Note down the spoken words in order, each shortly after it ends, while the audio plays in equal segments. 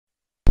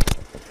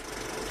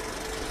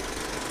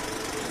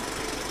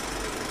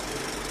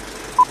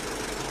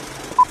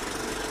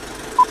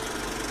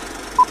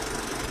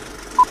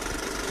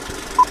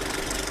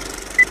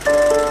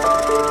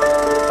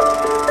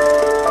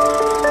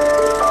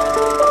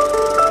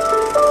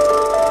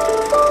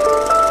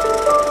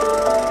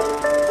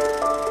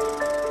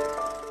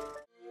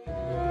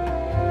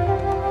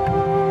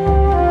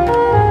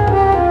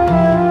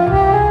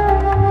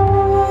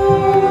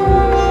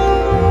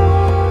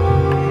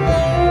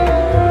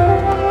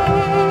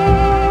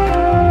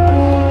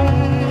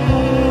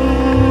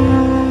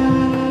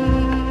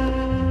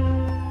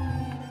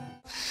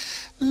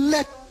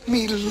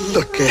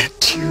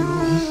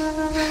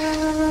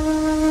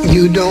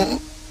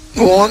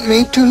Want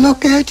me to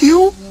look at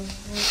you?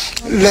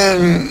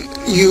 Then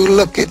you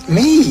look at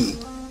me.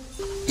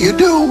 You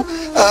do?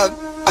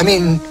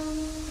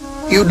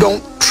 You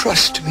don't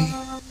trust me.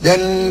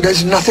 Then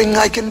there's nothing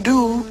I can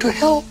do to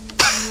help.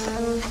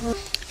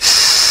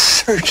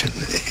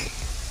 Certainly.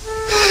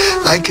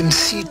 I can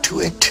see to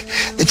it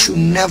that you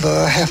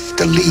never have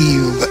to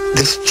leave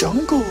this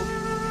jungle.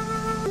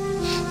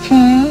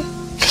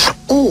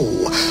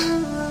 Oh,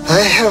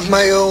 I have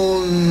my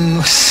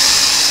own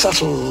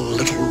subtle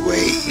little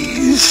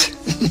ways.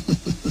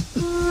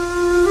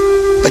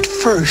 But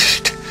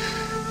first,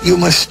 you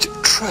must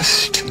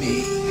trust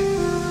me.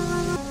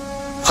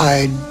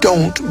 I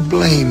don't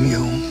blame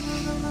you.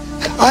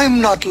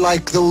 I'm not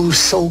like those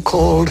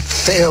so-called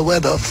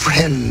fair-weather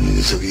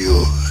friends of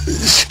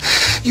yours.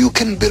 You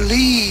can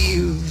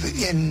believe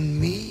in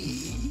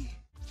me.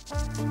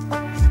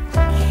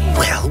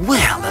 Well,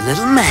 well, a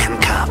little man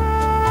cub.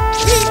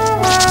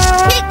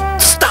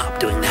 Stop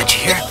doing that,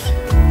 you hear?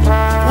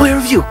 Where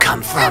have you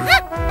come from?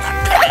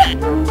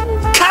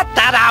 Cut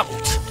that out!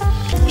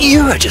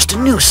 You're just a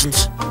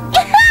nuisance.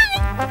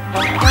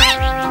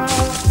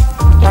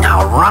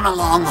 Now run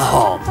along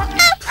home.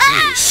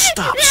 Please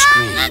stop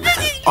screaming with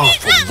that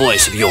awful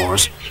voice of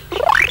yours.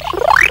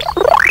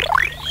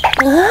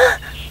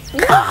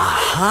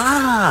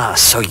 Aha,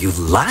 so you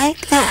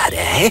like that,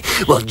 eh?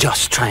 Well,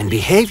 just try and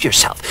behave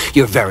yourself.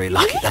 You're very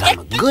lucky that I'm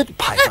a good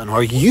python,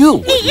 or you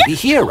wouldn't be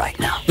here right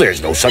now.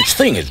 There's no such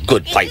thing as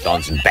good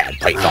pythons and bad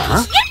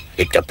pythons.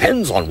 It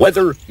depends on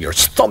whether your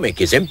stomach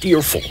is empty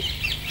or full.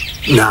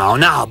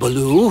 Now,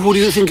 Baloo, who do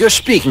you think you're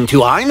speaking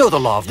to? I know the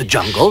law of the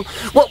jungle.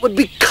 What would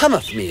become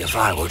of me if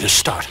I were to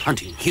start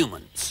hunting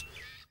humans?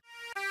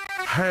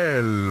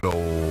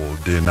 Hello,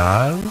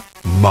 Dinal.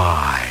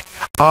 My,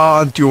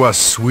 aren't you a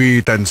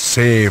sweet and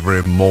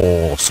savory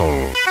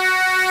morsel?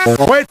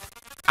 Wait,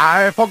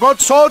 I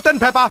forgot salt and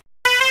pepper.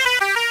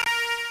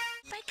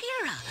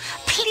 Bagheera,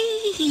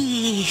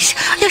 please.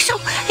 You're so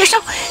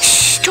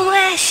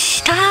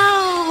stressed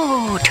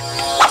out.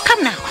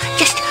 Come now,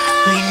 just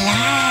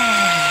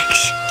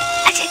relax.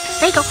 That's it.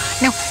 There you go.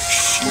 Now,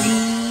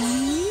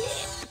 sleep.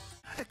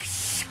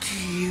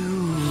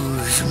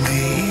 Excuse me.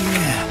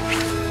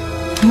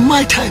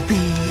 Might I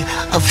be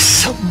of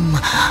some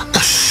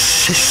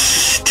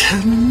assistance?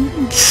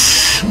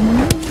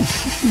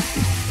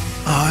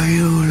 Are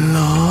you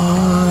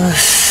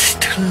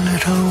lost,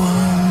 little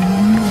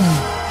one?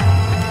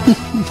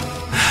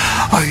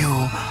 Are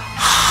you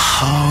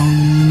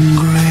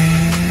hungry?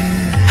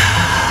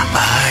 I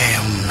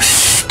am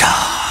starved.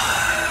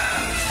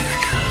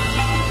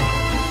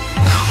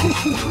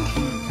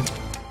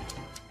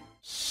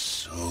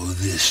 So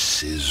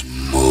this is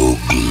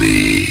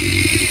Mowgli,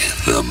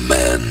 the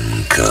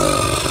man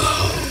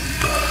cub.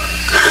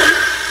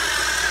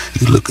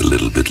 You look a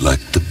little bit like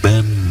the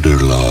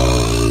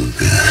Banderlog.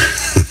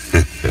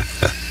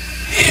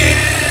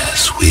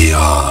 Yes, we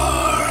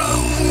are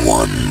of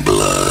one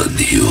blood,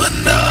 you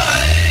and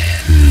I.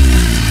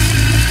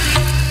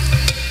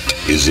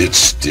 Is it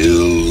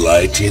still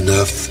light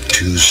enough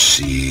to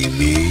see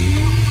me,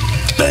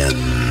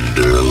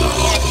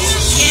 Banderlog?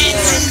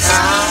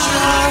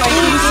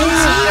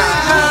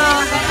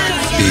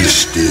 Be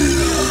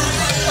still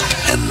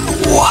and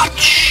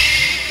watch.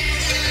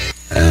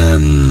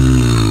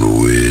 And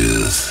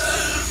with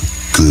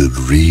good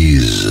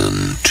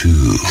reason,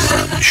 too,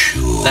 I'm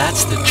sure.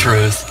 That's the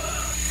truth.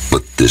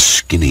 But the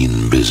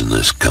skinning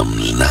business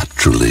comes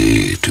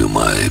naturally to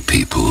my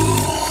people.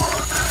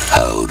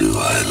 How do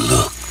I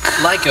look?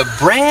 Like a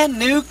brand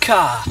new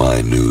car. My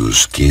new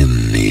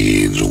skin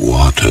needs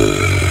water.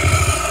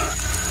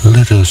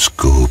 Let us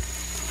go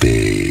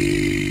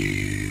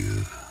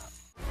bathe.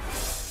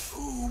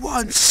 Who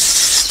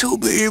wants to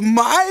be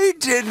my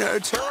dinner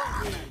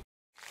time?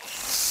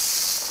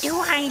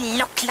 Do I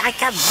look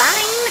like a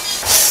vine?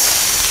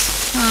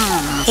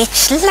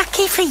 It's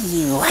lucky for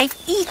you I've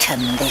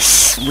eaten this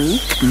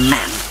sweet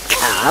man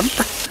cub.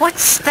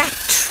 What's that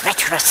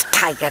treacherous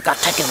tiger got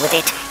to do with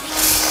it?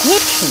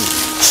 Yet he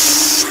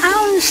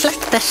sounds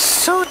like the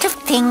sort of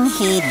thing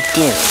he'd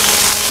do.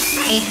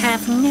 I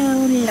have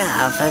no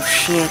love of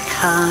Shere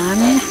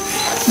Khan,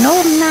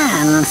 no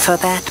man for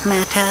that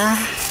matter.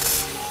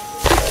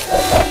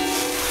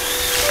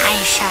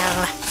 I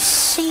shall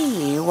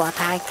see what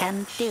I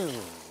can do.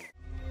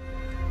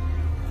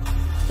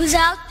 Who's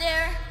out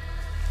there?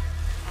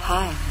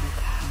 Hi,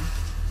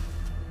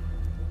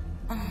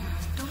 Cow.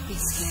 Don't be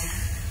scared.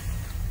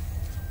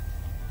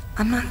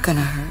 I'm not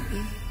gonna hurt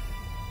you.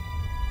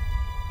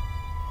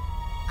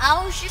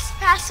 I was just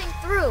passing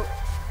through.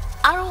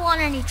 I don't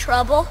want any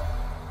trouble.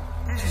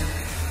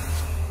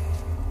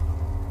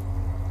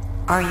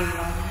 Are you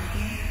alone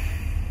here?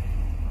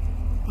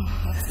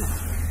 That's not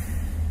fair.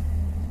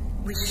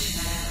 We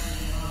should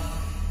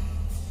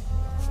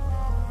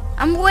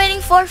I'm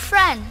waiting for a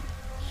friend.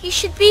 He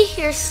should be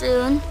here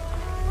soon.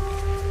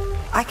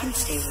 I can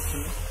stay with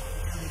you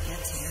till he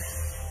gets here.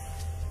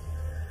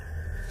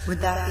 Would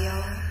that be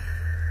alright?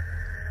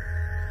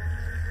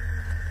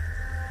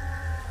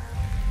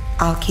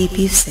 I'll keep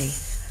you safe.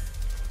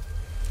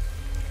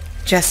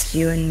 Just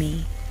you and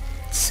me,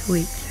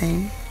 sweet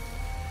thing.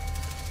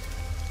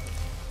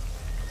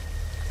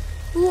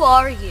 Who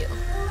are you?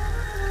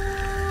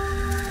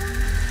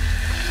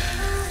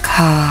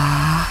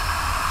 Kaa.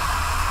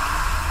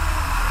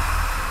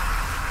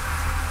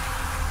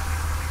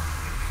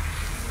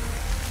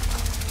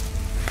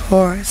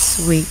 Poor,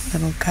 sweet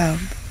little cub.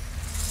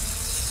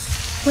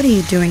 What are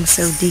you doing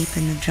so deep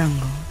in the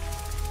jungle?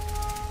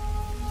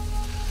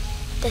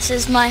 This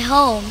is my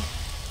home.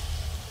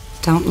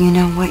 Don't you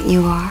know what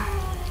you are?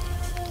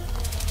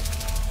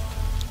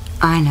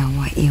 I know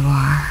what you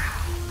are.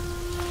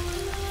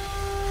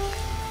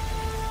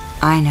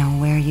 I know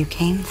where you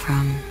came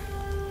from.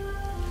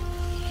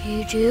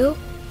 You do?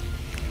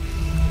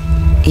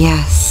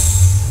 Yes.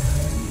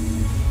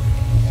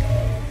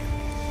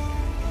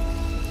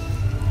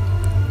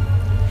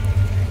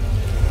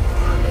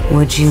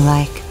 Would you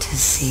like to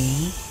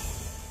see?